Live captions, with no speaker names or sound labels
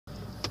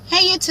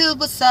Hey YouTube,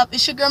 what's up?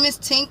 It's your girl Miss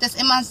Tink. That's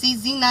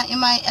M-I-Z-Z, not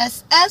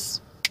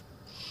M-I-S-S.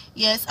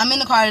 Yes, I'm in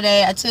the car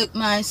today. I took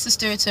my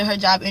sister to her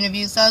job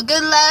interview, so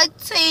good luck,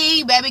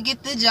 T. Baby,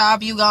 get the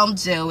job. You gonna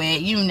do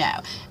it, you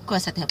know. Of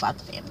course, I have to help out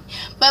the family.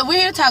 But we're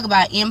here to talk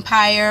about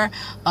Empire.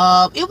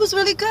 It was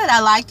really good. I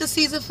liked the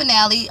season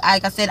finale.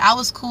 Like I said, I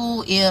was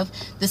cool if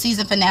the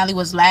season finale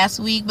was last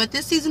week, but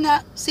this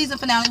season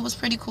finale was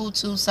pretty cool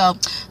too. So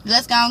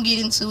let's go and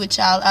get into it,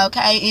 y'all.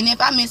 Okay, and if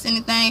I miss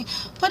anything,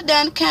 put it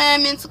down in the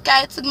comments. Okay,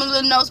 I took my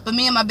little notes, but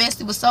me and my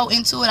bestie was so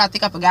into it, I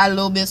think I forgot a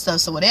little bit of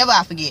stuff. So whatever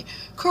I forget,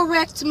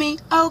 correct me.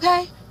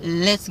 Okay,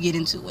 let's get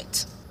into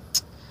it.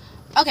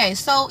 Okay,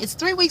 so it's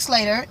 3 weeks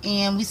later,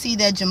 and we see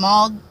that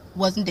Jamal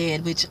wasn't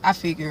dead, which I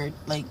figured,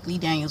 like, Lee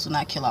Daniels would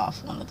not kill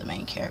off one of the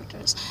main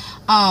characters.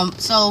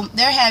 So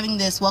they're having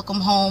this welcome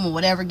home or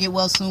whatever, get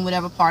well soon,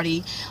 whatever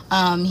party.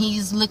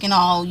 He's looking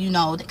all, you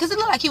know, because it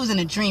looked like he was in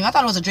a dream. I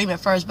thought it was a dream at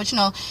first, but, you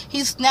know,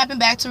 he's snapping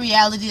back to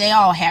reality. They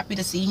all happy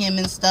to see him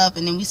and stuff.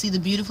 And then we see the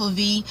beautiful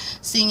V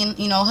singing,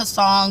 you know, her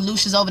song.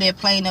 Lucia's over there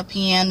playing the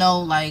piano,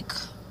 like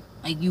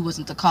you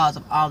wasn't the cause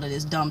of all of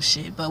this dumb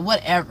shit, but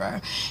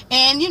whatever.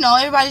 And, you know,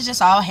 everybody's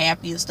just all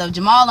happy and stuff.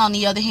 Jamal, on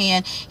the other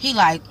hand, he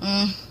like,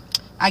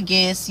 I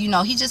guess, you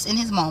know, he's just in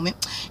his moment.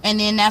 And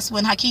then that's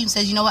when Hakeem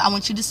says, you know what, I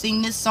want you to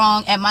sing this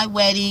song at my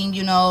wedding,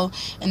 you know,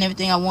 and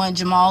everything. I want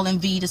Jamal and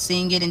V to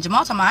sing it. And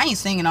Jamal talking about, I ain't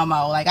singing on my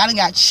own. Like, I done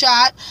got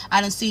shot. I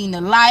done seen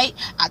the light.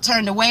 I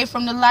turned away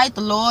from the light.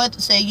 The Lord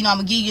said, you know, I'm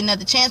going to give you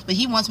another chance, but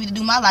he wants me to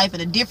do my life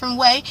in a different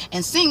way.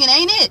 And singing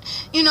ain't it.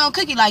 You know,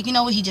 Cookie like, you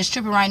know what, he just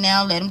tripping right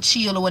now. Let him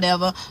chill or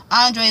whatever.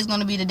 Andre is going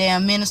to be the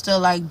damn minister,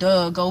 like,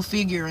 duh, go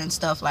figure and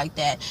stuff like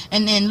that.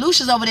 And then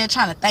Lucia's over there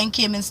trying to thank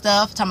him and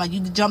stuff. Talking about, you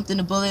jumped in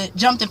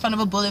front of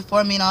a bullet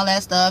for me and all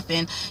that stuff.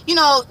 And, you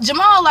know,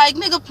 Jamal like,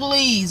 nigga,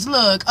 please,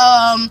 look,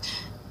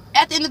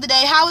 at the end of the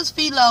day, how is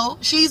Philo?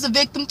 She's a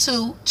victim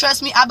too.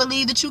 Trust me, I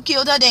believe that you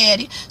killed her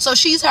daddy, so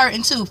she's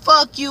hurting too.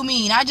 Fuck you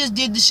mean. I just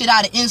did the shit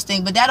out of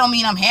instinct, but that don't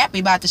mean I'm happy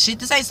about the shit.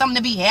 This ain't something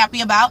to be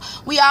happy about.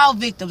 We all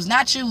victims,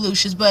 not you,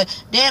 Lucius, but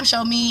damn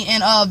show me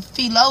and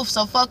Philo,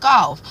 so fuck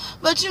off.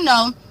 But, you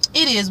know,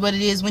 it is what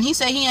it is. When he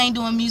say he ain't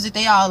doing music,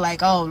 they all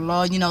like, oh,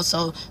 Lord, you know,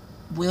 so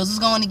Wills is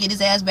going to get his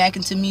ass back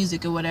into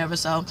music or whatever.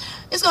 So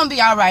it's going to be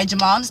all right,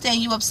 Jamal. I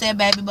understand you upset,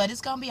 baby, but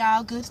it's going to be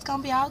all good. It's going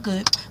to be all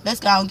good. Let's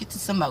go and get to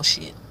some more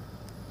shit.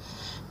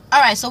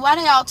 Alright, so while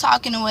they all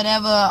talking or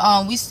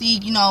whatever, we see,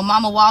 you know,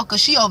 Mama Walker,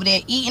 she over there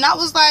eating. I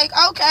was like,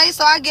 okay,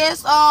 so I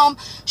guess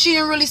she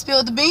didn't really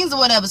spill the beans or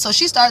whatever. So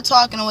she started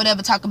talking or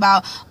whatever, talk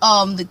about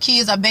the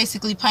kids are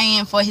basically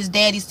paying for his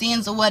daddy's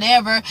sins or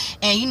whatever.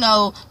 And, you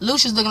know,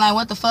 Lucia's looking like,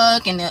 what the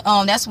fuck? And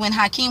that's when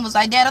Hakeem was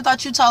like, Dad, I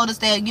thought you told us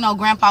that, you know,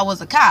 Grandpa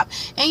was a cop.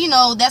 And, you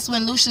know, that's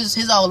when Lucia's,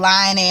 his old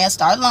lying ass,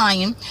 started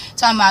lying,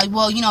 talking about,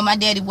 well, you know, my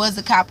daddy was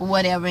a cop or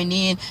whatever. And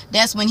then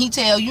that's when he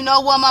tell, you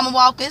know what, Mama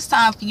Walker, it's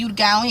time for you to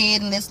go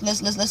ahead and let's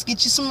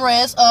get you some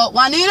rest.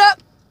 Juanita,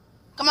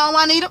 come on,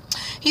 Juanita.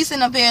 He's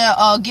sitting up here,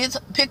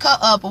 pick her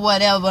up or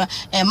whatever.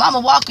 And Mama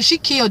Walker, she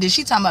killed it.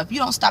 She talking about, if you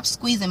don't stop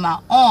squeezing my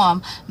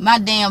arm, my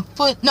damn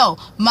foot, no,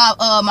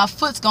 my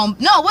foot's gonna,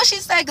 no, what she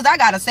say? Cause I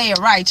gotta say it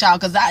right, y'all.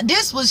 Cause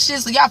this was shit,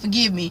 so y'all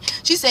forgive me.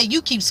 She said,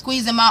 you keep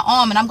squeezing my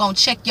arm and I'm gonna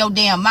check your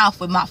damn mouth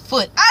with my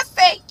foot. I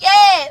say,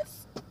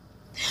 yes.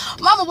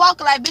 Mama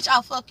Walker like, bitch,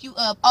 I'll fuck you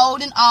up.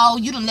 Old and all,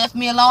 you done left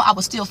me alone, I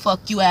will still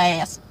fuck you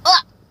ass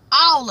up.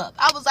 All up.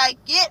 I was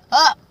like, get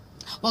up.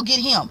 Well, get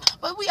him.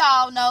 But we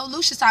all know,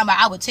 Lucia's talking about,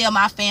 I would tell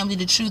my family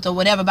the truth or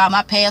whatever about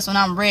my past when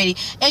I'm ready.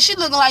 And she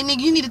looking like,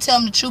 nigga, you need to tell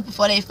them the truth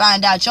before they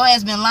find out. Your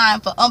ass been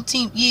lying for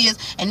umpteen years,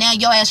 and now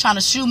your ass trying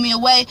to shoo me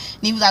away.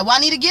 And he was like, well, I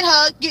need to get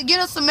her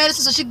some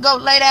medicine so she can go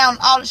lay down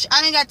all the shit.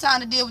 I ain't got time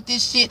to deal with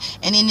this shit.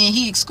 And then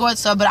he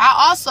escorts her. But he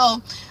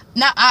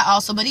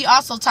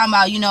also talking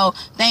about, you know,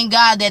 thank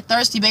God that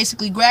Thirsty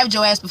basically grabbed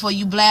your ass before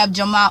you blabbed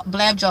your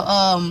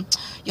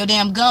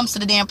damn gums to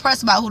the damn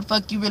press about who the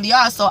fuck you really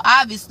are. So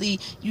obviously,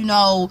 you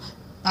know,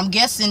 I'm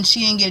guessing she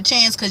didn't get a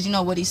chance because you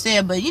know what he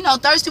said. But, you know,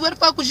 Thirsty, where the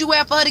fuck was you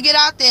at for her to get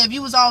out there if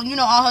you was on, you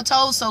know, on her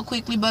toes so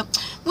quickly?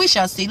 But we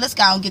shall see. Let's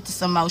go and get to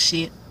some more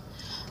shit.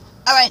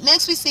 Alright,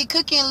 next we see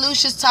Cookie and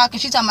Lucius talking.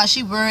 She talking about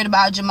she worried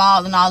about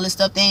Jamal and all this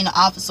stuff. They in the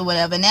office or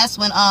whatever. And that's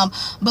when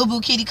Boo Boo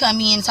Kitty come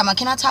in and talking about,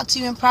 can I talk to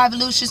you in private,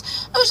 Lucius?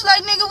 Lucius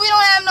like, nigga, we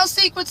don't have no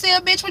secrets here,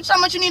 bitch. What you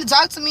talking about? You need to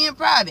talk to me in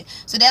private.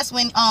 So that's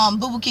when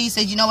Boo Boo Kitty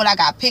says, you know what, I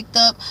got picked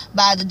up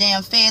by the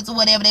damn feds or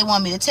whatever. They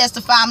want me to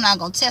testify. I'm not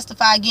gonna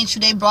testify against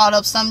you. They brought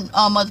up some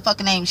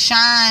motherfucker named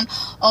Shine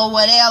or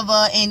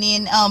whatever. And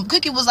then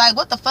Cookie was like,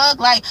 what the fuck?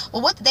 Like,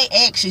 well, what did they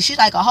ask you? She's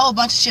like, a whole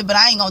bunch of shit, but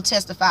I ain't gonna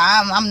testify.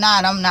 I'm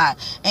not.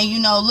 And you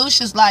know,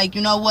 Lucia's like,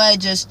 you know what,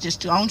 just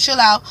don't chill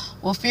out,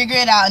 we'll figure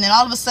it out. And then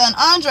all of a sudden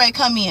Andre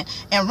come in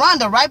and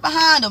Rhonda right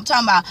behind him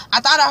talking about, I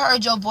thought I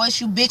heard your voice,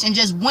 you bitch, and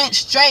just went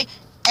straight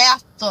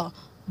after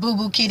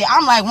Boo-boo kitty.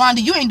 I'm like,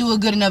 Rhonda, you ain't do a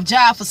good enough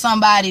job for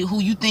somebody who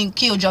you think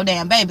killed your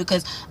damn baby,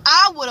 because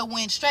I would have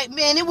went straight.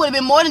 Man, it would have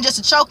been more than just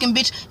a choking,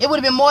 bitch. It would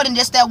have been more than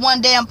just that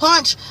one damn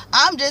punch.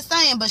 I'm just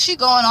saying, but she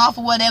going off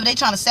or whatever. They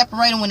trying to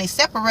separate them. When they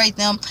separate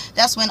them,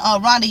 that's when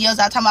Rhonda yells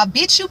out, talking about,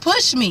 bitch, you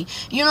pushed me.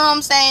 You know what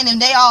I'm saying?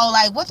 And they all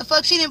like, what the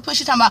fuck? She didn't push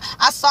you. Talking about,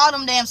 I saw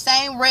them damn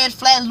same red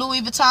flat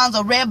Louis Vuittons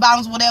or red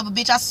bottoms, whatever,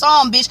 bitch. I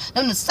saw them, bitch.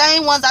 Them the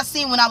same ones I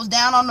seen when I was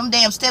down on them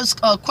damn steps,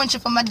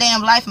 quenching for my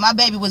damn life, and my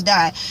baby was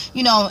dying.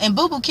 You know, and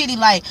Boo-Boo Kitty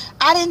like,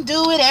 I didn't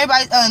do it.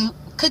 Everybody,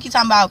 Cookie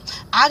talking about,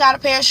 I got a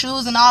pair of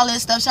shoes and all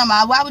this stuff. Talking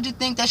about, why would you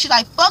think that? She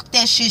like, fuck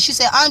that shit. She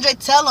said, Andre,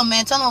 tell him,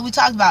 man. Tell him what we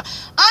talked about.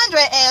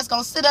 Andre ass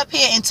gonna sit up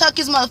here and tuck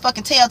his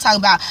motherfucking tail talking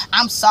about,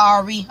 I'm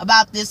sorry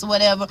about this or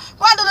whatever.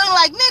 Rhonda looking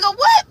like, nigga,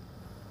 what?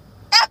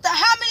 After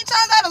how many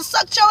times I done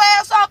sucked your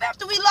ass off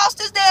after we lost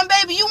this damn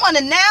baby, you want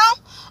to now?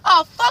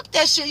 Oh, fuck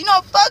that shit. You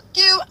know, fuck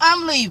you.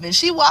 I'm leaving.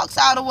 She walks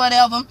out or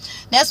whatever.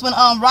 That's when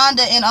Rhonda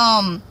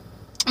and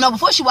no,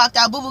 before she walked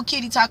out, Boo-Boo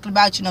Kitty talking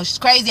about, you know, she's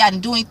crazy, I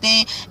didn't do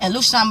anything, and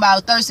Lucia talking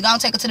about thirsty, gonna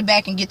take her to the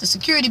back and get the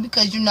security,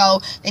 because, you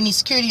know, they need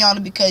security on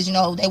her because, you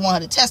know, they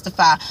want her to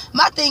testify.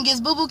 My thing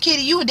is, Boo-Boo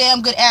Kitty, you a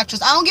damn good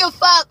actress. I don't give a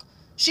fuck.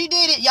 She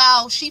did it,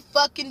 y'all. She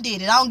fucking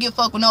did it. I don't give a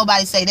fuck what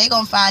nobody say. They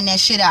gonna find that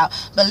shit out.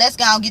 But let's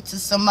go and get to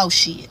some more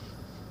shit.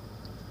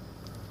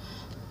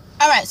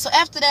 Alright, so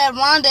after that,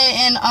 Rhonda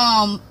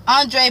and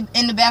Andre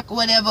in the back or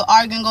whatever,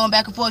 arguing, going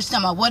back and forth. She's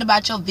talking about, what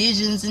about your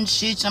visions and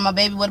shit? She's talking about,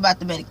 baby, what about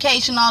the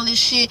medication, all this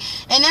shit?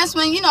 And that's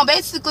when, you know,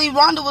 basically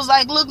Rhonda was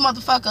like, look,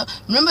 motherfucker,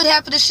 remember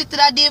half of the shit that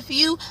I did for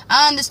you?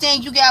 I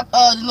understand you got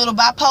the little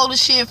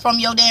bipolar shit from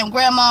your damn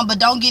grandma, but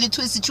don't get it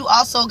twisted. You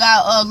also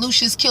got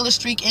Lucia's killer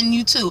streak in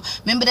you too.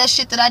 Remember that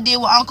shit that I did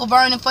with Uncle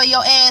Vernon for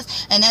your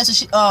ass? And that's what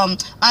she,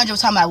 Andre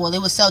was talking about, well,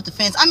 it was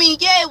self-defense. I mean,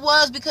 yeah, it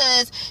was,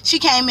 because she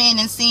came in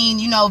and seen,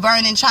 you know,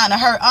 Vernon trying to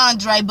hurt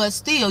Andre, but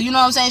still, you know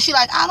what I'm saying? She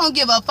like, I don't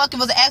give a fuck if it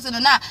was an accident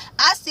or not.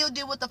 I still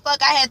did what the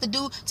fuck I had to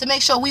do to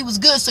make sure we was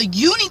good. So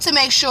you need to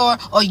make sure,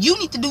 or you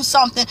need to do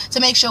something to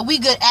make sure we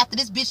good after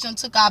this bitch done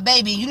took our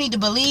baby. You need to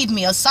believe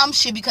me or some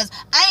shit, because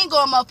I ain't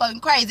going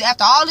motherfucking crazy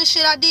after all this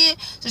shit I did.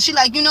 So she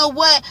like, you know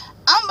what?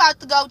 I'm about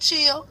to go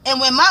chill, and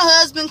when my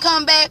husband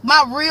come back,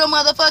 my real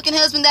motherfucking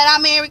husband that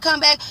I married come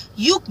back,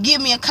 you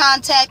give me a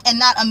contact and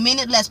not a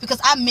minute less,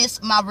 because I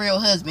miss my real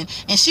husband.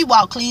 And she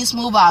walked clean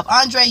smooth off.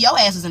 Andre, your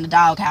ass is in the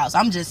doghouse.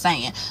 I'm just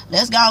saying.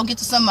 Let's go and get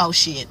to some more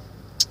shit.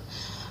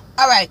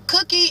 Alright,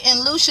 Cookie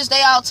and Lucius,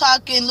 they all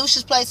talking.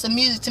 Lucius played some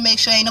music to make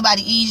sure ain't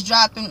nobody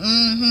eavesdropping.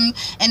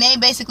 And they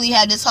basically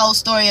had this whole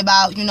story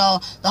about, you know,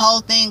 the whole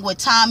thing with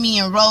Tommy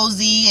and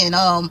Rosie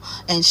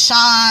and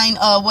Shine,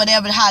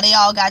 whatever, how they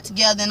all got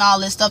together and all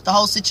this stuff. The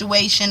whole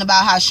situation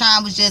about how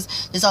Shine was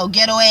just this old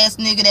ghetto ass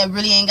nigga that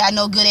really ain't got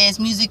no good ass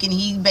music, and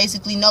he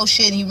basically know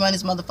shit and he run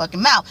his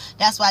motherfucking mouth.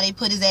 That's why they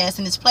put his ass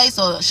in his place,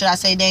 or should I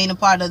say they ain't a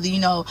part of the,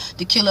 you know,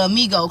 the Killer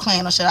Amigo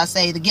clan, or should I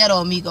say the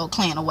Ghetto Amigo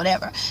clan or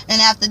whatever. And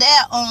after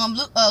that,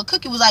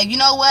 Cookie was like, you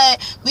know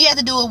what, we had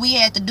to do what we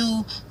had to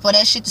do for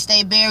that shit to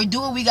stay buried. Do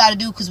what we gotta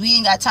do, because we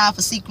ain't got time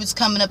for secrets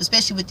coming up,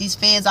 especially with these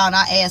feds on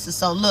our asses.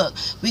 So look,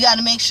 we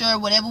gotta make sure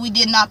whatever we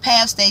did in our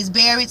past stays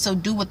buried, so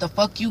do what the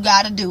fuck you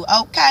gotta do.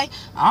 Okay,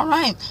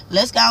 alright,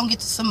 let's go and get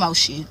to some more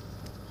shit.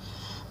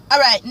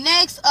 Alright,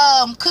 next,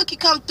 Cookie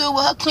come through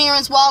with her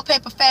clearance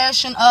wallpaper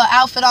fashion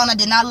outfit on. I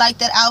did not like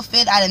that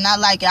outfit. I did not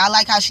like it. I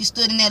like how she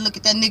stood in there, look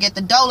at that nigga at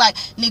the door like,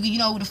 nigga, you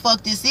know who the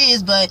fuck this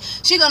is. But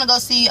she gonna go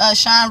see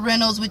Sean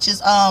Reynolds, which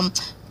is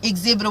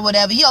exhibit or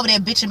whatever. He over there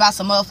bitching about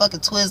some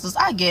motherfucking Twizzlers,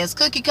 I guess.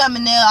 Cookie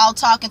coming there all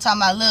talking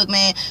about, look,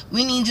 man,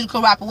 we need you to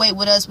cooperate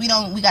with us. We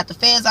got the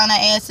feds on our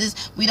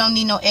asses. We don't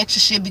need no extra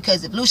shit,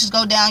 because if Lucius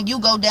go down, you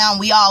go down,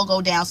 we all go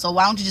down. So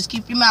why don't you just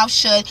keep your mouth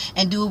shut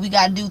and do what we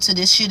gotta do till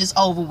this shit is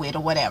over with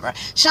or whatever.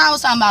 Sean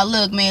was talking about,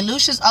 look, man,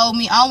 Lucius owed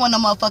me. I don't want no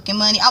motherfucking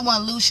money. I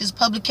want Lucius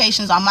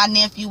publications on my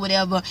nephew,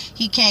 whatever.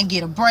 He can't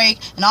get a break.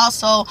 And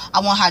also,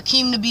 I want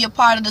Hakeem to be a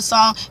part of the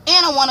song,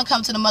 and I want to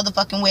come to the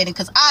motherfucking wedding,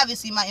 because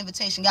obviously my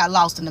invitation got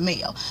lost in the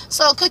mail.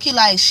 So Cookie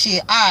like,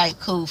 shit, alright,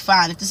 cool,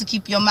 fine, if this will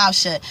keep your mouth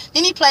shut.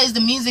 Then he plays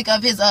the music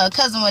of his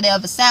cousin,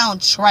 whatever,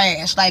 sound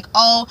trash. Like,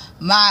 oh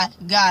my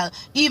god.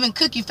 Even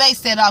Cookie face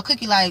said all.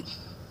 Cookie like,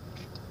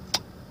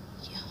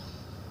 yeah.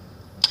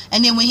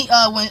 And then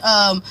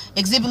when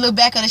Exhibit looked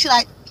back at her, she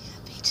like,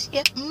 yeah, bitch,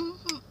 yeah,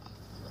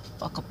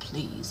 fucker,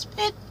 please.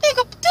 Man,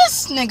 nigga,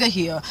 this nigga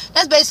here.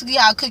 That's basically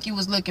how Cookie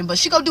was looking. But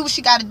she gonna do what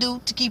she gotta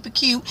do to keep it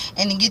cute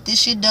and to get this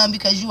shit done,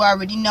 because you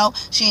already know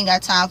she ain't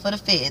got time for the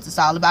feds. It's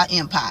all about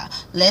empire.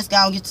 Let's go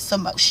and get to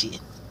some more shit.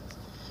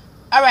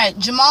 Alright,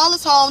 Jamal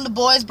is home. The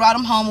boys brought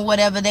him home or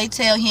whatever. They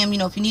tell him, you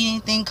know, if you need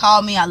anything,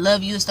 call me. I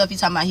love you and stuff.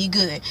 He's talking about he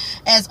good.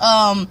 As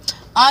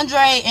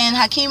Andre and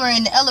Hakeem are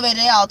in the elevator.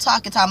 They all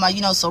talking about,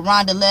 you know, so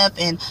Rhonda left.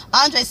 And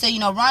Andre said, you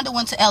know, Rhonda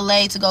went to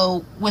LA to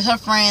go with her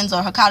friends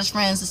or her college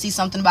friends to see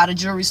something about a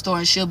jewelry store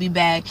and she'll be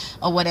back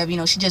or whatever. You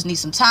know, she just needs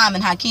some time.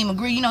 And Hakeem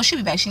agreed, you know, she'll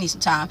be back. She needs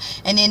some time.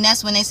 And then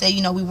that's when they say,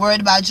 you know, we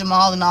worried about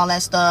Jamal and all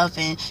that stuff.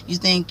 And you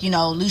think, you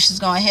know, Lucius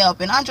going to help.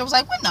 And Andre was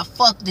like, when the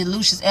fuck did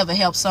Lucius ever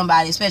help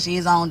somebody, especially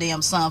his own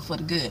damn son, for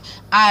the good?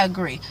 I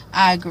agree.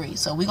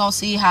 So we're going to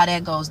see how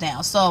that goes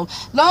down. So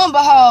lo and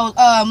behold,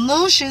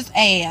 Lucius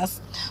ass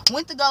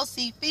went to go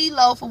see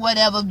Philo or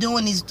whatever,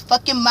 doing these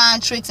fucking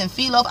mind tricks. And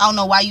Philo, I don't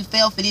know why you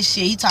fell for this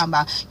shit. He talking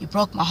about, you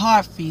broke my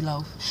heart,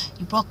 Philo.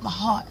 You broke my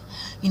heart.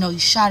 You know, you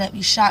shot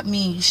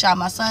me, you shot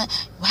my son.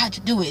 How'd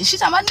you do it? And she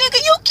talking about, nigga,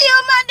 you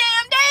killed my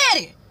damn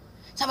daddy.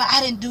 Talking about,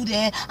 I didn't do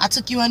that. I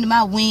took you under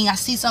my wing. I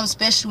see something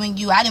special in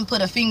you. I didn't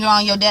put a finger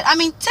on your dad. I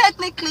mean,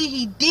 technically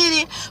he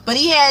did it, but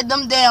he had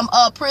them damn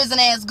prison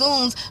ass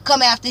goons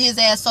come after his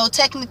ass. So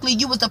technically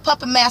you was the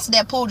puppet master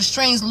that pulled the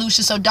strings,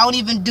 Lucius. So don't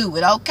even do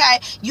it, okay?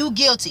 You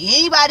guilty.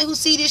 Anybody who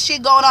see this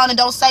shit going on and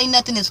don't say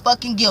nothing is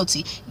fucking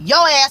guilty.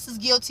 Your ass is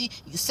guilty.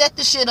 You set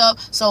the shit up.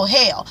 So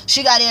hell,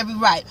 she got every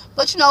right.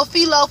 But you know,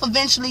 Philo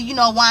eventually, you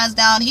know, winds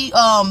down. He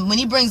when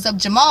he brings up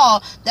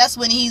Jamal, that's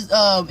when he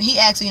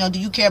asks, you know, do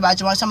you care about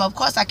Jamal? Of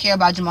course I care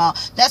about Jamal.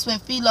 That's when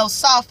Philo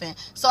softened.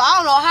 So I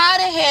don't know how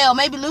the hell,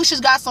 maybe Lucius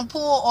got some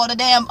pull or the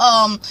damn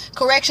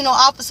correctional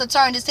officer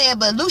turned his head,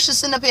 but Lucius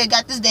sitting up here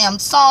got this damn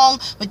song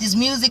with this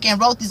music and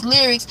wrote these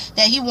lyrics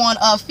that he want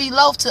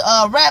Philo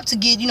to rap to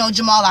get, you know,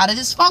 Jamal out of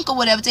this funk or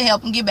whatever, to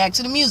help him get back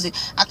to the music.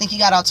 I think he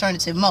got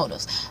alternative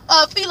motives.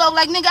 Philo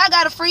like, nigga, I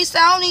got a freestyle,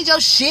 I don't need your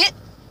shit.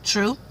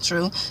 True.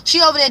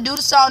 She over there do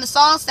the song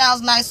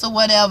sounds nice or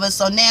whatever.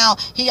 So now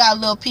he got a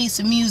little piece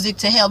of music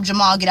to help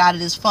Jamal get out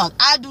of this funk.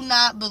 I do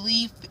not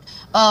believe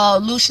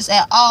Lucius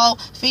at all.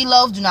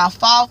 Philo, do not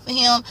fall for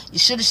him. You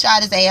should have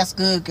shot his ass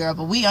good, girl,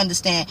 but we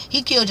understand.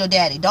 He killed your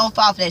daddy. Don't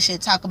fall for that shit.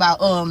 Talking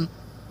about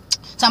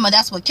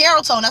that's what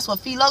Carol told, that's what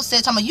Philo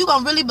said. Talking about, you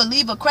gonna really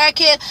believe a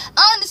crackhead?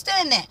 I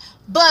understand that.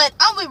 But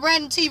I'm with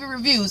random TV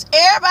reviews.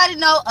 Everybody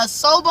know a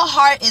sober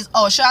heart is,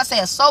 or should I say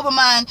a sober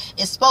mind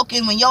is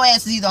spoken when your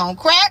ass is either on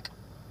crack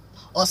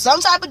or some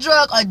type of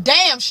drug or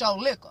damn show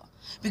liquor.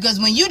 Because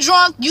when you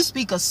drunk, you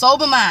speak a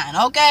sober mind,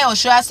 okay? Or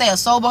should I say a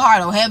sober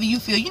heart, or however you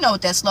feel. You know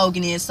what that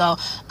slogan is. So,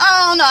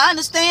 I don't know. I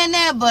understand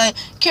that, but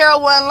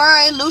Carol wasn't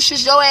lying.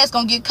 Lucius, your ass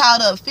gonna get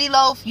caught up.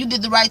 Philo, you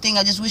did the right thing.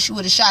 I just wish you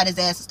would have shot his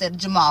ass instead of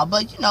Jamal.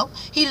 But, you know,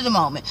 heat of the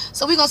moment.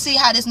 So, we're gonna see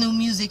how this new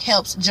music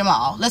helps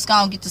Jamal. Let's go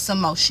and get to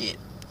some more shit.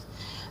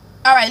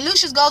 Alright,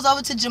 Lucius goes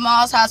over to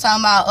Jamal's house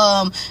talking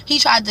about he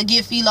tried to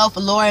get Philo for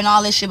Laura and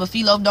all this shit, but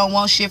Philo don't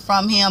want shit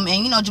from him.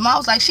 And you know, Jamal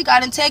was like, she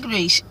got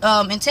integrity. She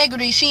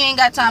ain't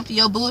got time for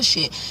your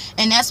bullshit.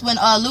 And that's when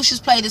Lucius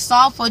played a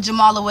song for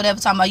Jamal or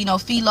whatever, talking about, you know,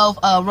 Philo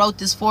wrote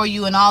this for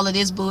you and all of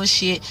this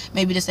bullshit.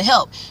 Maybe this will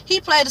help.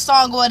 He played the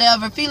song or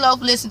whatever. Philo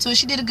listened to it.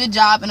 She did a good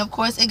job. And of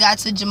course, it got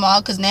to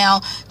Jamal, because now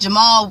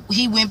Jamal,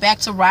 he went back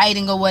to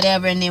writing or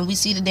whatever. And then we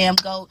see the damn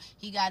goat.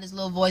 He got his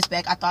little voice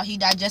back. I thought he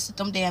digested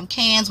them damn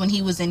cans when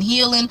he was in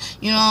healing,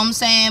 you know what I'm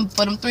saying,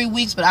 for them 3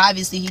 weeks, but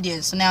obviously he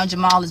didn't. So now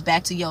Jamal is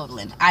back to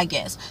yodeling, I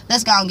guess.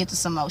 Let's go and get to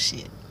some more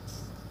shit.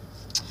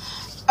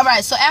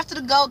 Alright, so after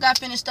the goat got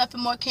finished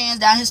stuffing more cans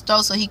down his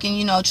throat so he can,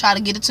 you know, try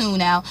to get a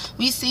tune out,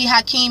 we see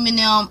Hakeem and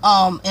them,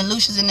 and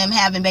Lucius and them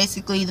having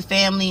basically the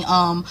family,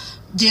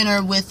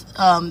 dinner with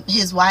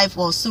his wife,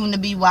 or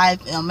soon-to-be wife,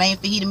 main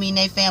Fajita meeting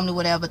their family,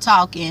 whatever,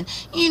 talking,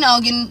 you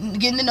know,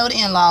 getting to know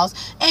the in-laws.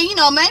 And you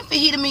know, main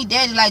Fajita meet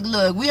daddy like,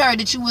 look, we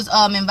heard that you was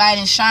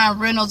inviting Sean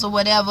Reynolds or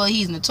whatever.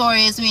 He's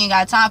notorious. We ain't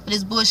got time for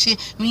this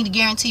bullshit. We need to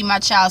guarantee my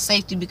child's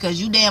safety,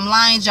 because you damn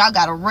lions, y'all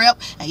got a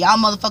rep, and y'all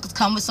motherfuckers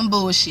come with some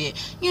bullshit,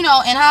 you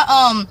know. And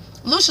how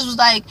Lucius was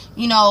like,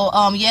 you know,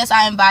 yes,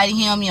 I invited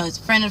him, you know, he's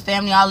a friend of the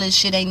family, all this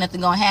shit, ain't nothing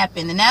gonna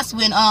happen. And that's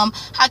when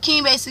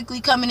Hakeem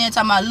basically coming in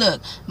talking about,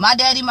 look, my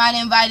daddy might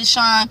have invited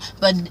Sean,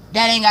 but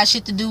that ain't got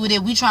shit to do with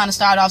it. We trying to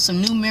start off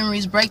some new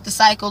memories, break the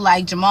cycle.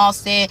 Like Jamal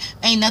said,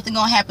 ain't nothing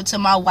gonna happen to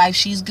my wife.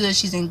 She's good,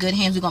 she's in good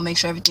hands, we're gonna make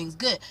sure everything's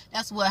good.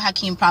 That's what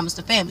Hakeem promised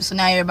the family. So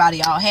now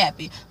everybody all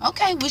happy.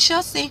 Okay, we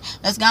shall see.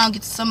 Let's go and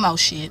get to some more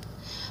shit.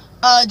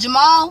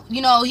 Jamal, you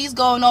know, he's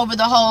going over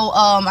the whole,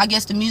 I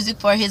guess the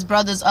music for his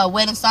brother's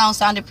wedding song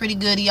sounded pretty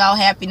good. He all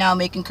happy now,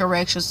 making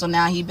corrections, so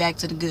now he back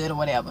to the good or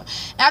whatever.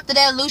 After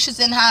that, Lucius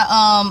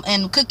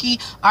and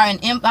Cookie are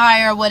in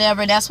Empire or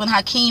whatever. That's when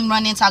Hakeem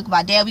run in, talk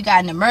about, Dad, we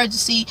got an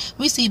emergency.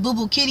 We see Boo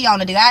Boo Kitty on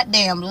the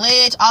goddamn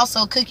ledge.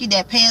 Also, Cookie,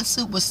 that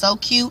pantsuit was so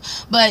cute,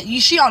 but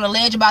she on the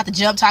ledge about to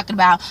jump, talking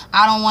about,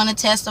 I don't want to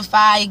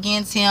testify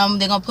against him.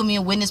 They're gonna put me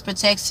in witness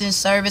protection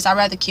service. I'd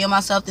rather kill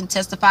myself than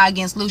testify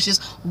against Lucius.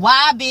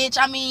 Why, bitch?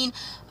 I mean,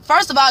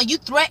 first of all, you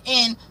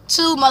threatened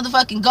to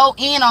motherfucking go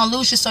in on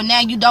Lucius, so now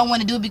you don't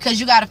want to do it because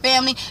you got a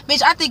family.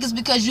 Bitch, I think it's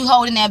because you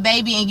holding that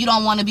baby and you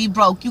don't want to be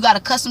broke. You got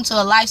accustomed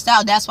to a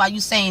lifestyle. That's why you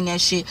saying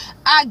that shit,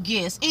 I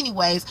guess.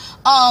 Anyways,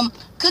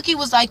 Cookie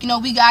was like, you know,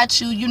 we got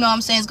you, you know what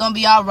I'm saying, it's gonna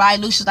be all right.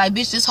 Lucius like,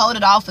 bitch, just hold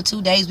it off for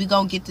 2 days, we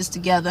gonna get this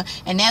together.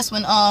 And that's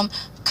when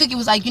Cookie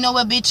was like, you know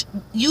what, bitch,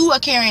 you are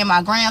carrying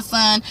my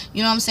grandson,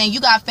 you know what I'm saying, you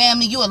got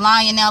family, you a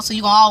lion now, so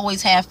you gonna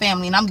always have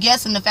family. And I'm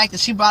guessing the fact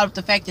that she brought up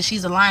the fact that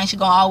she's a lion, she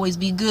gonna always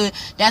be good.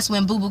 That's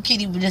when Boo Boo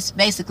Kitty just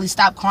basically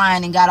stopped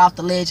crying and got off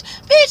the ledge.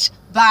 Bitch,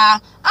 bye.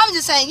 I'm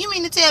just saying, you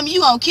mean to tell me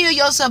you gonna kill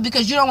yourself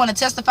because you don't want to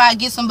testify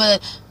against him?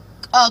 But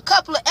a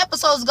couple of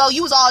episodes ago,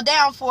 you was all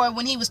down for it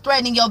when he was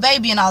threatening your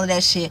baby and all of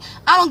that shit.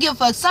 I don't give a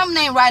fuck. Something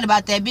ain't right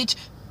about that, bitch.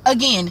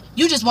 Again,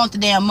 you just want the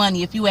damn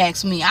money, if you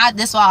ask me.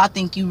 That's all I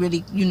think you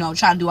really, you know,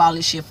 try to do all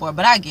this shit for.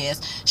 But I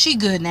guess she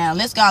good now.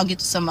 Let's go and get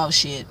to some more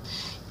shit.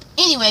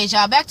 Anyways,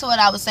 y'all, back to what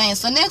I was saying.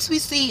 So next we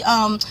see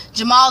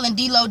Jamal and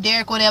D-Lo,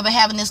 Derek, whatever,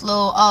 having this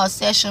little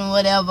session,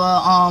 whatever.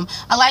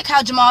 I like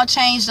how Jamal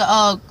changed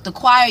the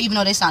choir, even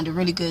though they sounded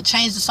really good.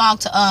 Changed the song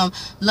to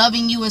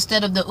Loving You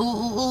instead of the ooh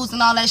ooh oohs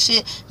and all that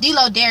shit.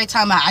 D-Lo, Derek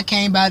talking about, I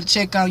came by to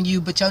check on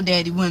you, but your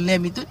daddy wouldn't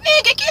let me through.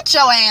 Nigga, get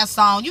your ass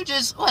on. You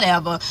just,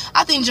 whatever.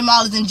 I think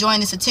Jamal is enjoying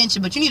this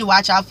attention, but you need to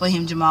watch out for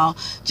him, Jamal.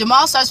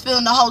 Jamal starts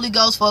feeling the Holy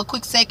Ghost for a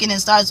quick second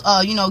and starts,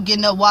 you know,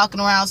 getting up,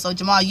 walking around. So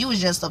Jamal, you was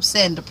just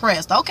upset and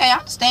depressed. Okay, I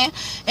understand.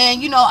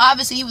 And you know,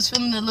 obviously he was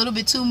feeling a little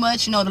bit too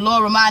much. You know, the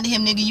Lord reminded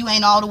him, nigga, you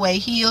ain't all the way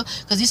healed,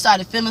 because he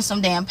started feeling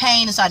some damn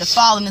pain and started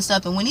falling and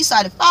stuff. And when he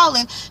started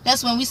falling,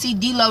 that's when we see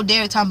D-Lo,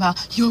 Derek talking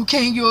about, you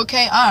okay, you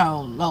okay?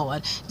 Oh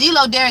Lord.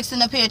 D-Lo, Derek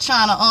sitting up here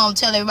trying to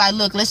tell everybody,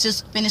 look, let's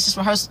just finish this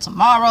rehearsal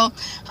tomorrow.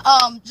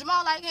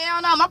 Jamal like,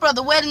 hell no, my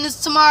brother wedding is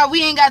tomorrow.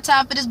 We ain't got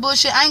time for this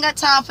bullshit. I ain't got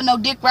time for no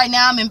dick right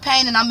now. I'm in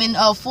pain and I'm in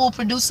full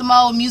producer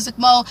mode, music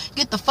mode.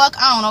 Get the fuck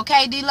on,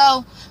 okay,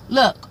 D-Lo?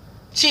 Look,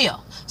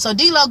 chill. So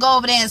D-Lo go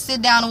over there and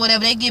sit down or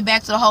whatever. They get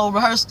back to the whole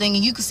rehearsal thing,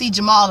 and you can see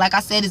Jamal, like I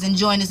said, is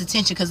enjoying this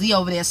attention because he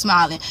over there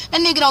smiling.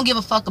 That nigga don't give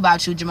a fuck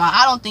about you, Jamal.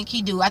 I don't think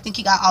he do. I think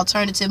he got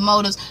alternative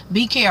motives.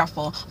 Be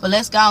careful. But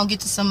let's go and get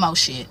to some more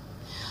shit.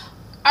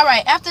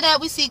 Alright, after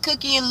that we see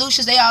Cookie and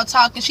Lucius. They all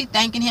talking. She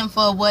thanking him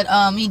for what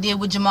he did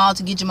with Jamal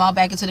to get Jamal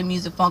back into the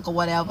music funk or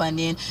whatever. And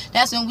then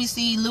that's when we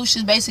see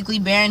Lucius basically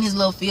bearing his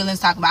little feelings,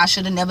 talking about, I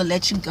should have never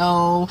let you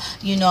go,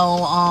 you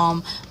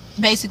know.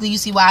 Basically, you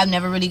see why I've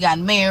never really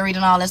gotten married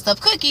and all that stuff.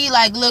 Cookie,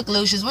 like, look,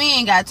 Lucius, we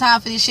ain't got time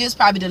for this shit. It's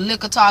probably the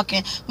liquor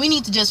talking. We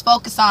need to just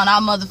focus on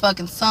our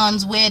motherfucking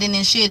son's wedding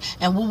and shit,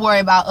 and we'll worry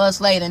about us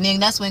later. And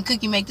then that's when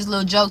Cookie make this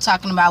little joke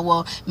talking about,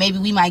 well, maybe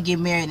we might get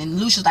married. And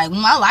Lucius like,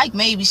 I like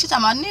maybe. She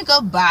talking about,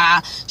 nigga,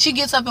 bye. She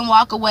gets up and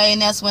walk away,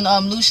 and that's when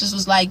Lucius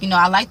was like, you know,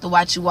 I like to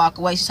watch you walk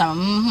away. She's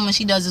talking about, and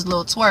she does this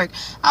little twerk.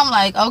 I'm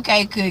like,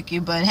 okay, Cookie,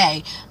 but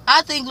hey,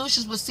 I think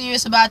Lucius was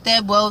serious about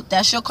that. Well,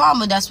 that's your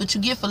karma. That's what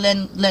you get for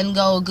letting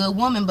go a good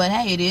woman. But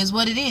hey, it is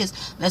what it is.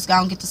 Let's go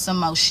and get to some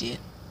more shit.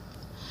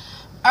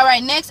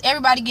 Alright, next,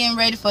 everybody getting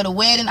ready for the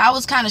wedding. I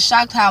was kind of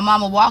shocked how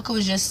Mama Walker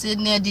was just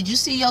sitting there. Did you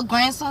see your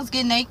grandsons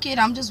get naked?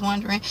 I'm just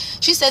wondering.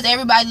 She says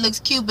everybody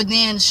looks cute, but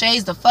then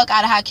shades the fuck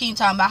out of Hakeem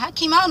talking about,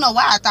 Hakeem, I don't know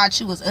why I thought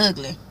she was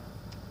ugly.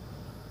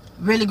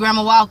 Really,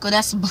 Grandma Walker?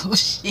 That's some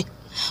bullshit.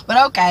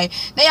 But okay,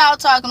 they all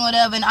talking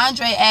whatever, and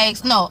Andre asks,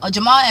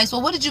 Jamal asks,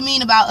 well, what did you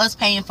mean about us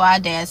paying for our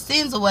dad's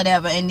sins or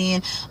whatever? And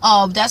then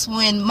that's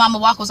when Mama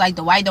Walker was like,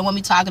 the white don't want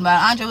me talking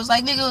about it. Andre was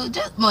like, nigga,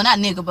 just, well, not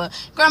nigga, but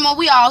Grandma,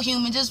 we all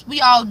human, just,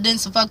 we all done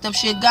some fucked up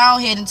shit. Go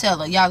ahead and tell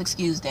her, y'all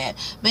excuse that.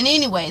 But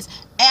anyways,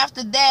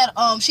 after that,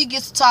 she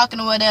gets to talking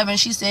or whatever, and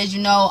she says,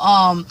 you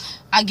know,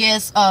 I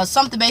guess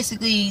something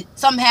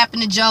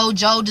happened to Joe.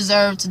 Joe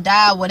deserved to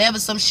die, whatever,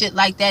 some shit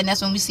like that. And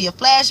that's when we see a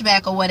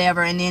flashback or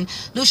whatever. And then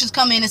Lucius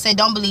come in and say,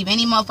 don't believe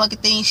any motherfucking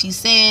thing she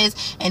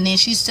says. And then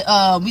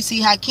we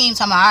see Hakeem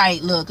talking about, all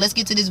right, look, let's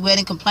get to this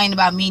wedding, complain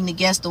about meeting the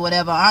guest or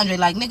whatever. Andre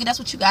like, nigga, that's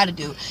what you gotta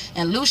do.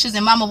 And Lucius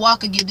and Mama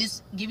Walker give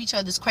each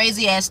other this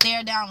crazy ass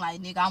stare down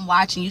like, nigga, I'm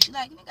watching you. She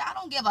like, nigga, I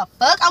don't give a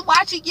fuck, I'm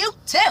watching you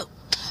too.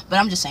 But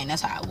I'm just saying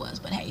that's how it was.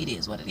 But hey, it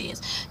is what it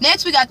is.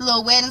 Next, we got the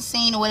little wedding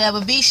scene or whatever.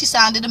 V, she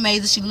sounded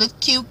amazing. She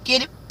looked cute.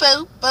 Get it?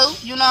 Boo, boo.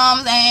 You know what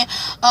I'm saying?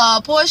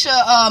 Portia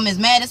is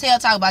mad as hell.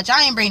 Talking about, y'all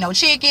ain't bring no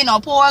chicken, no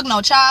pork,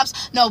 no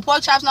chops, no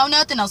pork chops, no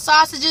nothing, no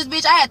sausages,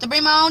 bitch. I had to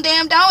bring my own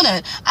damn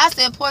donut. I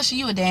said, Portia,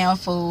 you a damn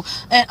fool.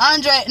 And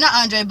not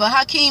Andre, but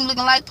Hakeem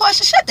looking like,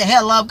 Portia, shut the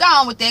hell up. Go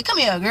on with that. Come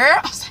here, girl.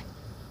 I was like,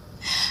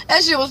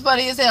 that shit was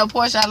funny as hell.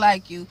 Portia, I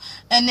like you.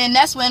 And then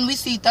that's when we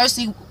see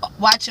Thirsty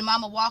watching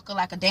Mama Walker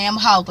like a damn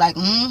hawk. Like,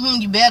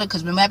 you better,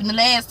 because remember happened the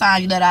last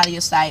time you let out of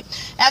your sight.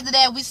 After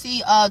that, we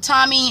see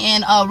Tommy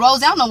and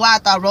Rosie. I don't know why I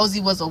thought Rosie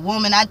was a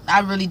woman. I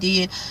really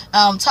did.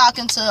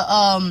 Talking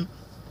to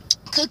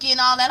Cookie and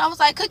all that. I was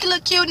like, Cookie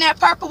look cute in that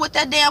purple with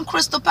that damn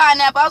crystal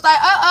pineapple. I was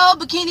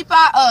like, bikini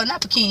pie,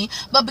 not bikini,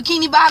 but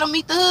bikini bottom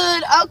meet the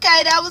hood.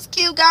 Okay, that was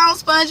cute. Gone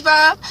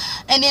SpongeBob.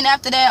 And then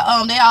after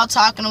that, they all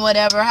talking or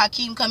whatever.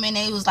 Hakeem come in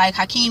and he was like,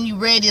 Hakeem, you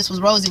ready? This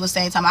was Rosie was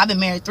saying, I've been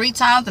married 3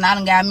 times and I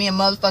done got me a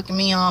motherfucking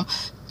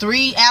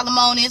 3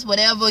 alimonies,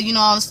 whatever, you know,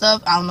 all the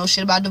stuff. I don't know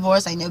shit about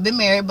divorce. I ain't never been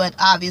married, but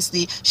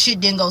obviously shit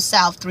didn't go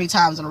south 3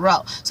 times in a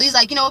row. So he's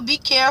like, you know, be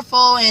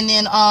careful. And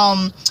then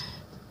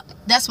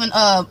that's when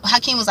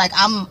Hakeem was like,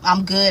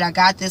 I'm good, I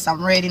got this,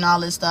 I'm ready, and all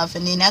this stuff.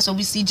 And then that's when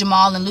we see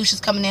Jamal and Lucius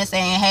coming in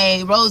saying,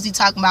 hey, Rosie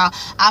talking about,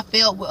 I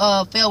felt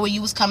where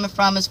you was coming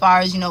from as far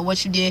as, you know,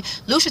 what you did.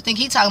 Lucius think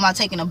he talking about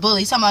taking a bully.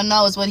 He's talking about,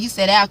 no, it's what he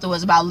said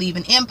afterwards about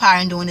leaving Empire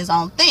and doing his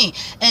own thing.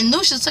 And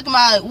Lucius took him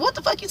out, what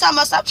the fuck you talking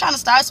about? Stop trying to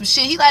start some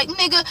shit. He like,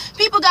 nigga,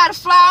 people gotta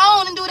fly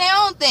on and do their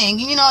own thing,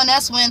 you know. And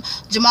that's when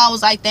Jamal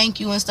was like, thank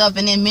you and stuff,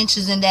 and then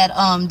mentions in that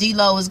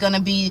D-Lo is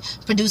gonna be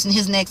producing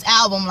his next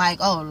album. Like,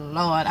 oh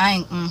Lord,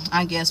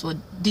 I guess what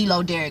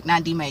D-Lo Derek,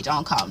 not D-Major, I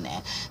don't call him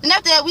that. Then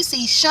after that, we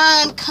see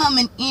Sean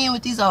coming in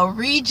with these old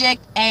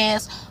reject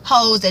ass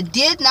hoes that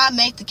did not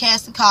make the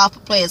casting call for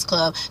Players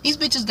Club. These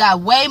bitches got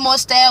way more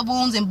stab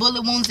wounds and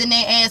bullet wounds in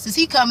their asses.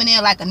 He coming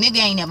in like a nigga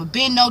ain't never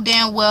been no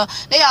damn well.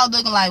 They all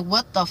looking like,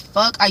 what the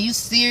fuck? Are you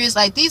serious?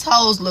 Like, these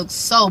hoes look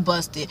so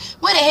busted.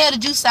 Where the hell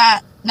did you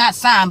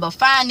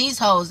find these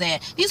hoes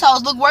at? These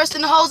hoes look worse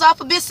than the hoes off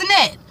of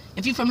Bissonnette.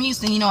 If you from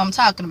Houston, you know what I'm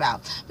talking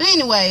about. But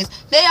anyways,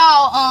 they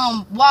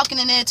all walking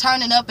in there,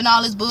 turning up and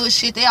all this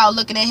bullshit. They all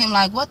looking at him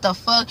like, what the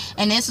fuck?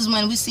 And this is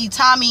when we see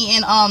Tommy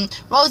and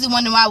Rosie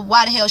wondering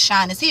why the hell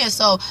Sean is here.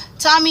 So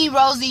Tommy,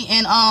 Rosie,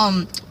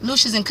 and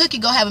Lucius and Cookie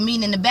go have a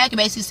meeting in the back and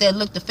basically said,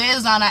 look, the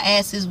feds on our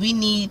asses. We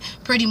need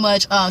pretty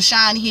much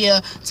Sean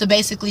here to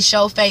basically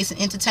show face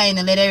and entertain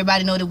and let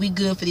everybody know that we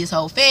good for this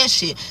whole fed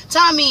shit.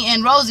 Tommy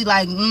and Rosie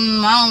like,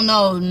 I don't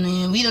know,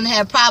 man. We done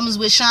had problems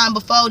with Sean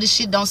before. This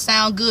shit don't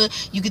sound good.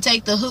 You could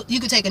take the hood,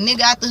 you could take a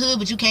nigga out the hood,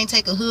 but you can't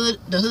take the hood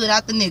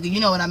out the nigga. You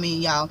know what I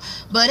mean, y'all.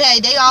 But hey,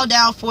 they all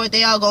down for it.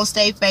 They all gonna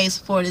stay face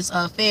for this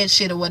fed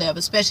shit or whatever,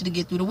 especially to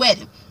get through the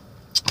wedding.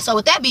 So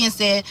with that being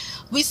said,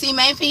 we see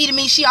Main Fajita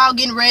Me, she all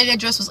getting ready. That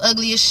dress was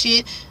ugly as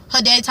shit.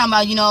 Her dad talking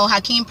about, you know,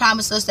 Hakeem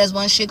promised us that's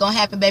one shit gonna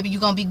happen, baby, you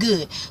gonna be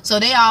good. So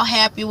they all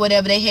happy,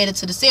 whatever, they headed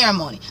to the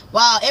ceremony.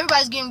 While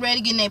everybody's getting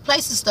ready, getting their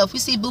place and stuff, we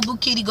see Boo Boo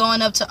Kitty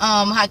going up to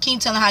Hakeem,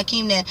 telling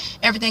Hakeem that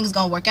everything is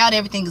gonna work out,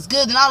 everything is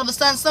good. And all of a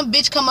sudden, some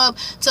bitch come up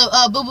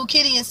to Boo Boo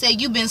Kitty and say,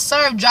 you been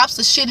served, drops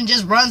the shit and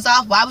just runs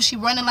off. Why was she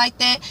running like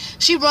that?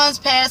 She runs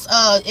past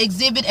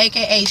Exhibit,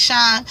 aka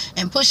Shine,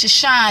 and pushes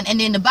Shine, and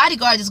then the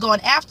bodyguard is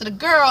going after the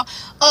girl,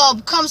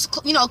 comes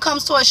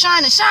towards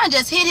Shine, and Shine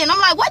just hit him. I'm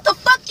like, what the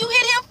fuck you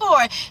hit him for?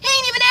 He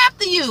ain't even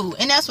after you.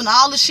 And that's when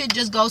all the shit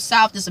just goes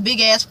south. There's a big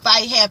ass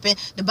fight happen.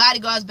 The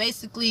bodyguards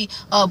basically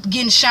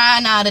getting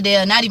Shine out of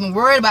there, not even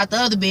worried about the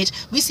other bitch.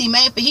 We see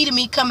Main Fajita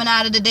Me coming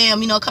out of the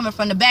damn, coming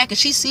from the back, and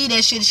she see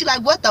that shit, and she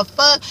like, what the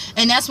fuck?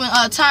 And that's when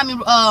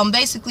Tommy,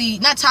 basically,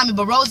 not Tommy,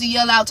 but Rosie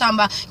yell out, talking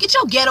about, get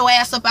your ghetto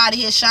ass up out of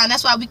here, Shine.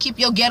 That's why we keep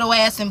your ghetto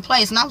ass in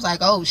place. And I was like,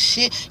 oh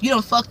shit, you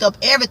done fucked up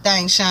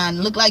everything, Shine.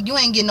 Look like you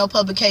ain't getting no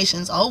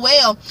publications. Oh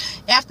well.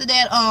 After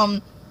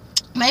that,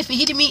 Main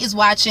Fajita Me is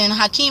watching.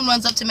 Hakeem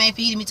runs up to Main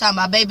Fajita Me talking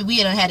about, baby,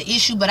 we done had an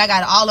issue, but I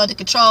got it all under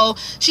control.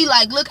 She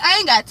like, look, I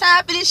ain't got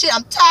time for this shit.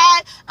 I'm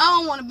tired. I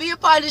don't want to be a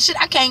part of this shit.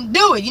 I can't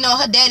do it. You know,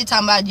 her daddy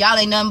talking about, y'all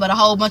ain't nothing but a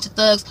whole bunch of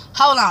thugs.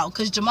 Hold on,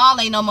 because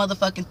Jamal ain't no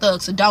motherfucking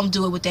thug, so don't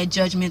do it with that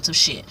judgmental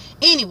shit.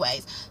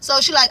 Anyways,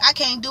 so she like, I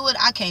can't do it.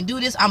 I can't do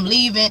this. I'm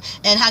leaving.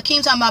 And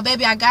Hakeem talking about,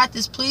 baby, I got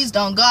this. Please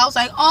don't go. I was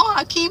like, oh,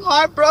 Hakeem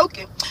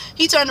heartbroken.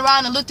 He turned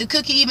around and looked at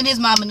Cookie. Even his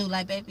mama knew,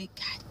 like, baby,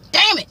 God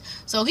damn it.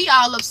 So he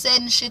all upset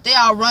and shit. They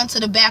all run to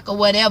the back or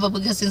whatever,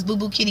 because since Boo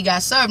Boo Kitty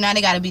got served, now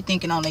they got to be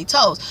thinking on their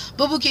toes.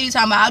 Boo Boo Kitty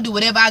talking about, I'll do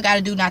whatever I got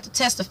to do not to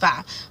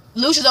testify.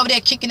 Lucius over there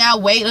kicking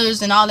out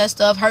waiters and all that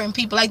stuff, hurting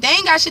people. Like, they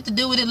ain't got shit to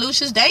do with it,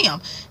 Lucius. Damn.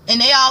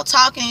 And they all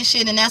talking and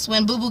shit. And that's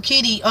when Boo Boo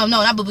Kitty, no,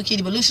 not Boo Boo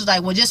Kitty, but Lucius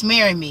like, well, just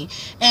marry me.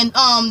 And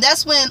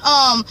that's when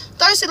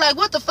Thirsty like,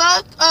 what the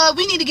fuck?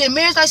 We need to get a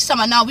marriage license. She's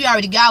talking about, no, we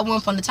already got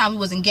one from the time we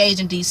was engaged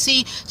in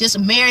DC. Just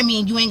marry me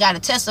and you ain't got to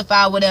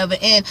testify or whatever.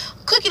 And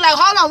Cookie like,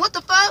 hold on, what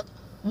the fuck?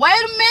 Wait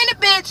a minute,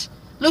 bitch.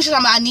 Lucius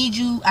talking about,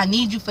 I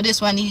need you for this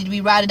one. I need you to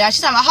be ride or die.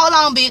 She's talking about, hold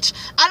on, bitch.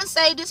 I done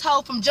saved this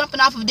hoe from jumping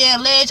off of a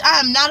damn ledge.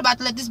 I am not about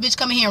to let this bitch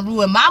come in here and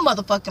ruin my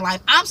motherfucking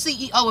life. I'm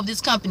CEO of this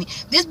company.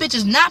 This bitch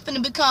is not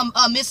finna become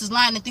Mrs.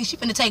 Lion and think she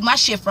finna take my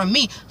shit from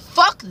me.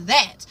 Fuck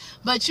that.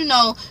 But,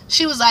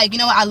 she was like,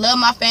 I love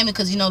my family,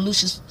 because,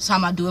 Lucius was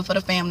talking about do it for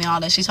the family and all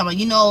that. She's talking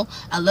about,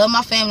 I love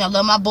my family, I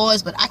love my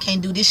boys, but I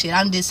can't do this shit.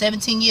 I done did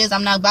 17 years.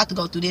 I'm not about to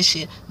go through this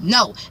shit.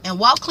 No. And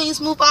walk clean,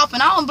 smooth off,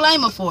 and I don't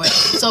blame her for it.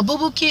 So Boo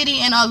Boo Kitty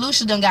and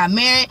Lucius done got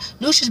married.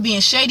 Lucius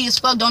being shady as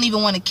fuck, don't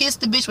even want to kiss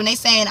the bitch when they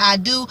saying I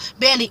do.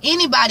 Barely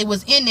anybody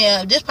was in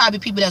there. There's probably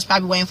people that's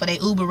probably waiting for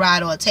their Uber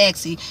ride or a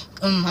taxi.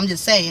 I'm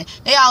just saying.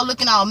 They all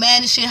looking all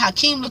mad and shit.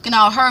 Hakeem looking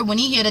all hurt when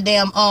he hear the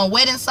damn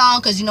wedding song,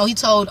 because, he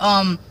told...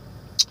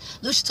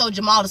 Lucius told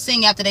Jamal to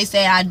sing after they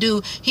said I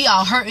do. He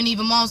all hurting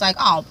even more. I was like,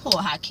 oh,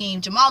 poor Hakeem.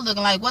 Jamal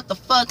looking like, what the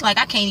fuck? Like,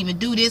 I can't even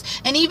do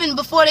this. And even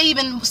before they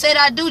even said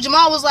I do,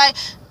 Jamal was like,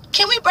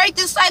 can we break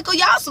this cycle?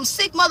 Y'all some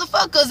sick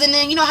motherfuckers. And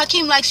then, you know,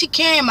 Hakeem like, she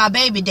carrying my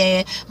baby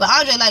dad. But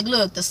Andre like,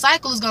 look, the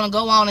cycle is going to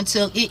go on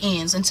until it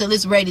ends, until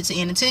it's ready to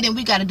end. Until then,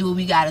 we got to do what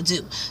we got to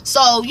do.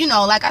 So, you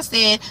know, like I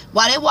said,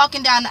 while they're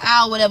walking down the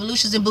aisle, whatever,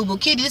 Lucius and Boo Boo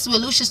Kitty, this is what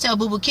Lucius tell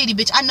Boo Boo Kitty,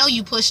 bitch, I know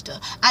you pushed her.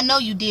 I know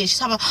you did. She's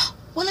talking about,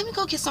 well, let me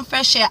go get some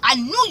fresh air. I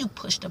knew you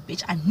pushed her,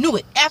 bitch. I knew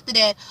it. After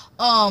that,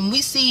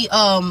 we see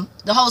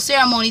the whole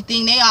ceremony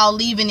thing. They all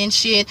leaving and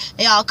shit.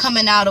 They all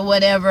coming out or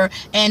whatever.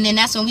 And then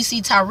that's when we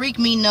see Tariq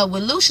meeting up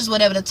with Lucius,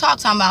 whatever, to talk.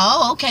 Talking about,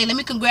 oh, okay, let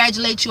me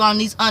congratulate you on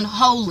these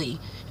unholy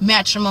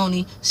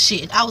matrimony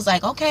shit. I was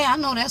like, okay, I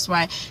know that's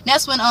right.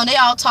 That's when they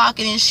all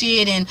talking and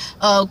shit, and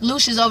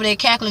Lucius over there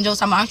cackling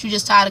jokes. I'm, aren't you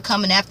just tired of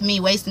coming after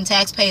me, wasting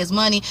taxpayers'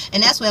 money?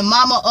 And that's when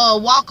Mama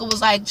Walker was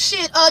like,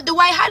 shit,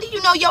 Dwight, how do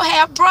you know your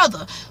half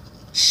brother?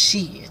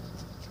 Shit.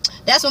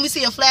 That's when we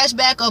see a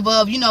flashback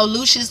of you know,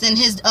 Lucius and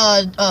his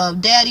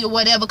daddy or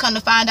whatever. Come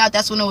to find out,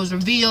 that's when it was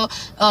revealed.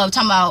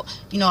 Talking about,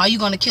 you know, are you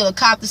gonna kill a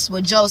cop? This is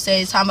what Joe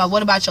says. Talking about,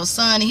 what about your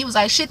son? And he was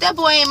like, shit, that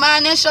boy ain't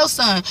mine. That's your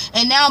son.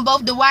 And now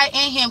both Dwight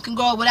and him can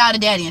grow up without a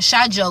daddy. And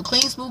shot Joe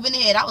clean, smooth in the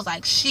head. I was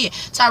like, shit.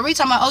 Tyree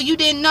talking about, oh, you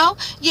didn't know?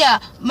 Yeah,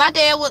 my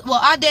dad was,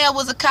 well, our dad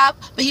was a cop,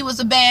 but he was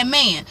a bad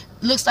man.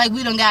 Looks like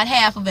we done got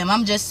half of him.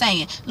 I'm just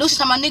saying. Lucius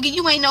talking about, nigga,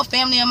 you ain't no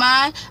family of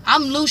mine.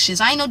 I'm Lucius.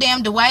 I ain't no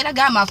damn Dwight. I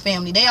got my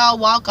family. They all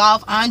walk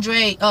off.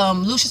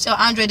 Lucius tell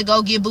Andre to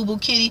go get Boo Boo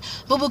Kitty.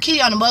 Boo Boo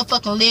Kitty on the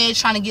motherfucking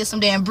ledge trying to get some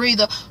damn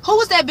breather. Who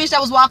was that bitch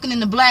that was walking in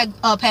the black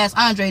past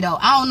Andre though?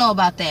 I don't know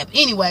about that. But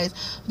anyways,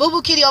 Boo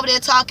Boo Kitty over there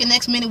talking.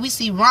 Next minute we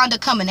see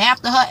Rhonda coming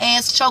after her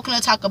ass, choking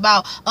her, talk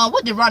about,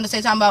 what did Rhonda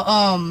say? Talking about,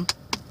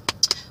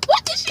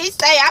 what did she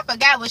say? I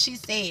forgot what she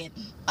said.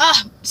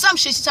 Some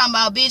shit she talking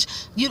about, bitch.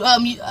 You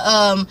wanted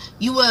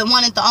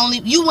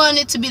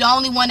to be the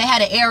only one that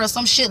had an error,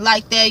 some shit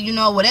like that, you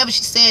know, whatever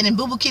she said. And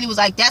Boo Boo Kitty was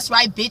like, that's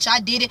right, bitch, I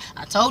did it.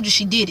 I told you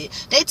she did it.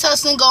 They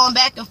tussling, going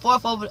back and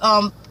forth over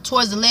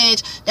towards the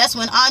ledge. That's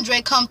when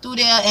Andre come through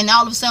there, and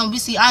all of a sudden we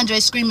see Andre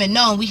screaming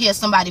no, and we hear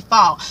somebody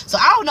fall. So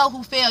I don't know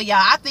who fell, y'all.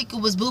 I think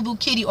it was Boo Boo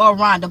Kitty or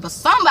Rhonda, but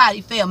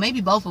somebody fell, maybe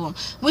both of them.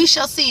 We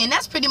shall see. And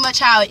that's pretty much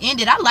how it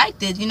ended. I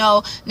liked it, you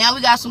know. Now we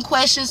got some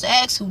questions to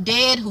ask: who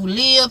dead, who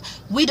lived.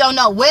 We don't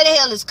know. Where the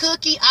hell is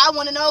Cookie? I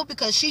want to know,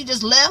 because she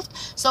just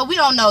left. So we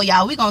don't know,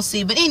 y'all. We gonna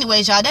see. But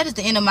anyways, y'all, that is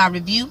the end of my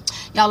review.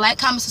 Y'all like,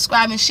 comment,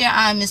 subscribe, and share.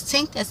 I'm Miss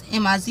Tink. That's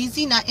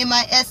M-I-Z-Z, not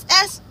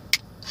M-I-S-S.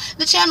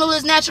 The channel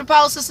is Natural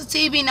Power Sister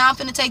TV. Now I'm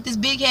finna take this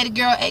big-headed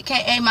girl,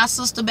 aka my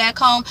sister, back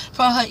home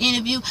from her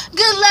interview.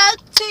 Good luck,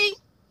 T.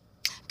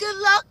 Good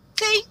luck,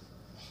 T.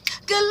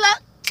 Good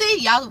luck, T.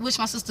 Y'all wish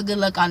my sister good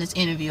luck on this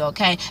interview,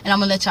 okay? And I'm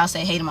gonna let y'all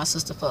say hey to my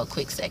sister for a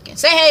quick second.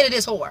 Say hey to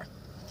this whore.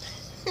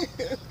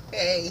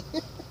 Hey.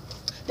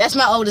 That's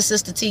my older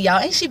sister, T, y'all.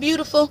 Ain't she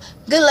beautiful?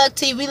 Good luck,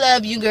 T. We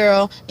love you,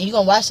 girl. And you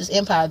gonna watch this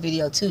Empire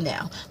video too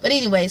now. But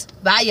anyways,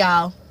 bye,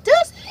 y'all.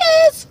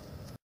 Deuces.